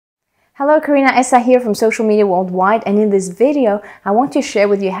Hello, Karina Essa here from Social Media Worldwide, and in this video I want to share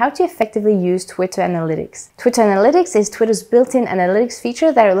with you how to effectively use Twitter Analytics. Twitter Analytics is Twitter's built-in analytics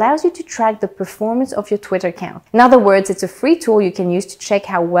feature that allows you to track the performance of your Twitter account. In other words, it's a free tool you can use to check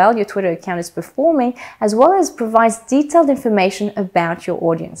how well your Twitter account is performing, as well as provides detailed information about your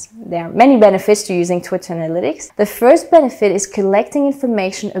audience. There are many benefits to using Twitter Analytics. The first benefit is collecting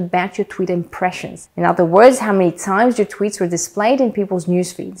information about your tweet impressions. In other words, how many times your tweets were displayed in people's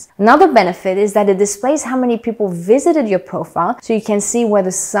news feeds. Another benefit is that it displays how many people visited your profile, so you can see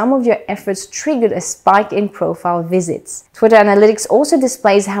whether some of your efforts triggered a spike in profile visits. Twitter Analytics also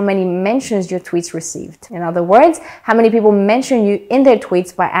displays how many mentions your tweets received. In other words, how many people mention you in their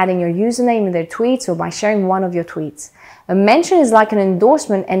tweets by adding your username in their tweets or by sharing one of your tweets. A mention is like an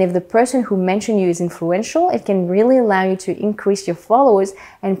endorsement, and if the person who mentioned you is influential, it can really allow you to increase your followers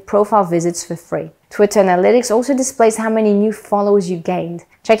and profile visits for free. Twitter Analytics also displays how many new followers you gained.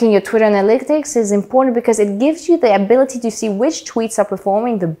 Checking your Twitter Analytics is important because it gives you the ability to see which tweets are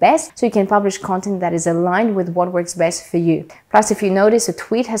performing the best, so you can publish content that is aligned with what works best for you. Plus, if you notice a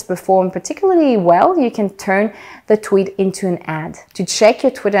tweet has performed particularly well, you can turn the tweet into an ad. To check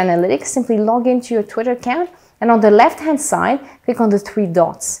your Twitter Analytics, simply log into your Twitter account, and on the left-hand side, click on the three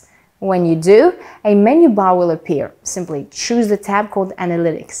dots. When you do, a menu bar will appear. Simply choose the tab called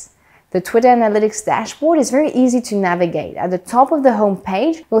Analytics. The Twitter Analytics dashboard is very easy to navigate. At the top of the home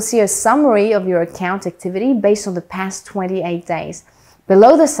page, you'll see a summary of your account activity based on the past 28 days.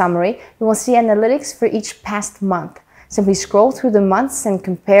 Below the summary, you will see analytics for each past month. Simply scroll through the months and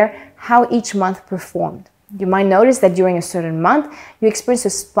compare how each month performed. You might notice that during a certain month, you experience a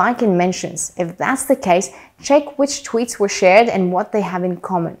spike in mentions. If that's the case, check which tweets were shared and what they have in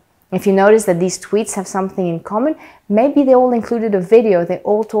common. If you notice that these tweets have something in common, maybe they all included a video, they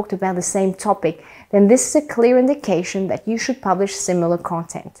all talked about the same topic, then this is a clear indication that you should publish similar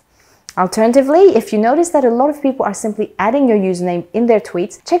content. Alternatively, if you notice that a lot of people are simply adding your username in their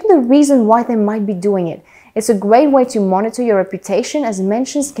tweets, check the reason why they might be doing it. It's a great way to monitor your reputation, as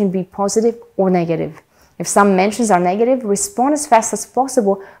mentions can be positive or negative. If some mentions are negative, respond as fast as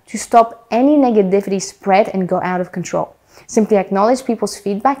possible to stop any negativity spread and go out of control. Simply acknowledge people's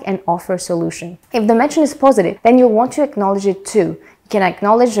feedback and offer a solution. If the mention is positive, then you'll want to acknowledge it too. You can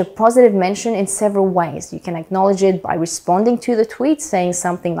acknowledge a positive mention in several ways. You can acknowledge it by responding to the tweet, saying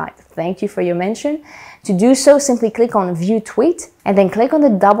something like, "Thank you for your mention." To do so, simply click on View Tweet and then click on the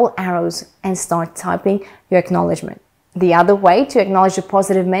double arrows and start typing your acknowledgement. The other way to acknowledge a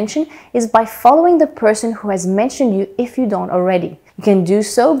positive mention is by following the person who has mentioned you if you don't already. You can do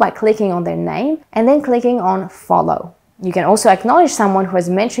so by clicking on their name and then clicking on Follow. You can also acknowledge someone who has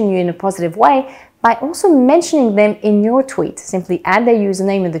mentioned you in a positive way by also mentioning them in your tweet. Simply add their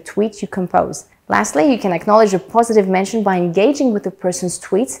username in the tweet you compose. Lastly, you can acknowledge a positive mention by engaging with the person's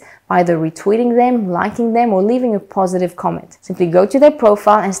tweets, by either retweeting them, liking them, or leaving a positive comment. Simply go to their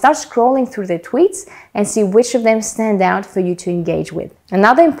profile and start scrolling through their tweets and see which of them stand out for you to engage with.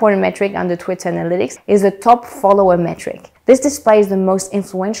 Another important metric under Twitter Analytics is the top follower metric. This displays the most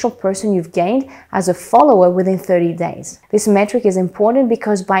influential person you've gained as a follower within 30 days. This metric is important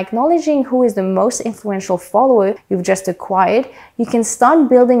because by acknowledging who is the most influential follower you've just acquired, you can start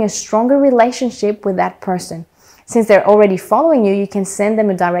building a stronger relationship with that person. Since they're already following you, you can send them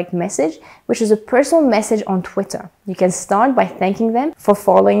a direct message, which is a personal message on Twitter. You can start by thanking them for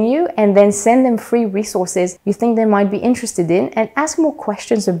following you and then send them free resources you think they might be interested in and ask more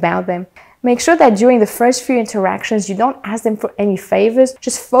questions about them. Make sure that during the first few interactions, you don't ask them for any favors.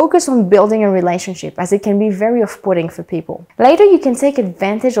 Just focus on building a relationship, as it can be very off-putting for people. Later, you can take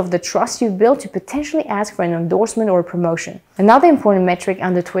advantage of the trust you've built to potentially ask for an endorsement or a promotion. Another important metric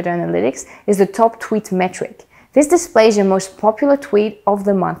under Twitter Analytics is the top tweet metric. This displays your most popular tweet of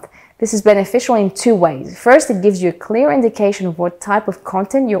the month. This is beneficial in two ways. First, it gives you a clear indication of what type of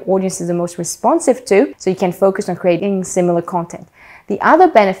content your audience is the most responsive to, so you can focus on creating similar content. The other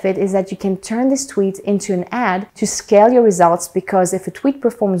benefit is that you can turn this tweet into an ad to scale your results, because if a tweet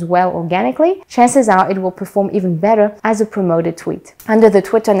performs well organically, chances are it will perform even better as a promoted tweet. Under the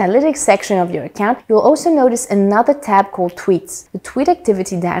Twitter Analytics section of your account, you'll also notice another tab called Tweets. The Tweet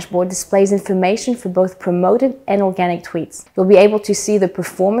Activity dashboard displays information for both promoted and organic tweets. You'll be able to see the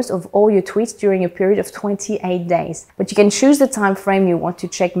performance of all your tweets during a period of 28 days. But you can choose the time frame you want to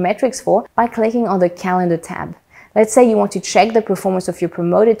check metrics for by clicking on the Calendar tab. Let's say you want to check the performance of your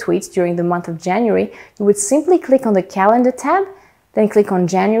promoted tweets during the month of January. You would simply click on the Calendar tab, then click on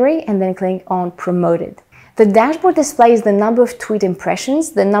January, and then click on Promoted. The dashboard displays the number of tweet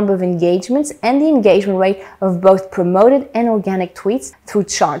impressions, the number of engagements, and the engagement rate of both promoted and organic tweets through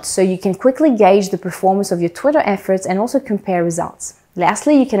charts, so you can quickly gauge the performance of your Twitter efforts and also compare results.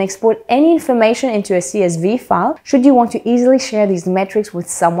 Lastly, you can export any information into a CSV file should you want to easily share these metrics with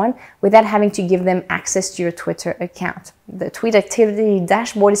someone without having to give them access to your Twitter account. The Tweet Activity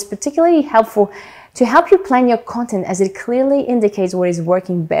Dashboard is particularly helpful to help you plan your content, as it clearly indicates what is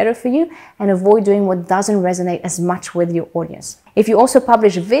working better for you and avoid doing what doesn't resonate as much with your audience. If you also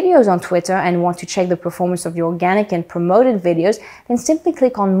publish videos on Twitter and want to check the performance of your organic and promoted videos, then simply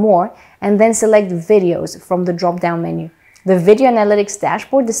click on More and then select Videos from the drop-down menu. The Video Analytics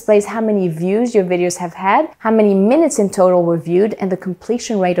dashboard displays how many views your videos have had, how many minutes in total were viewed, and the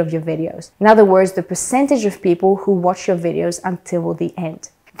completion rate of your videos. In other words, the percentage of people who watch your videos until the end.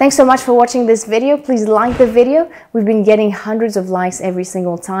 Thanks so much for watching this video. Please like the video. We've been getting hundreds of likes every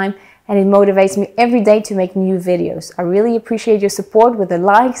single time, and it motivates me every day to make new videos. I really appreciate your support with the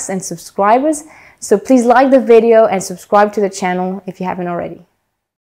likes and subscribers. So please like the video and subscribe to the channel if you haven't already.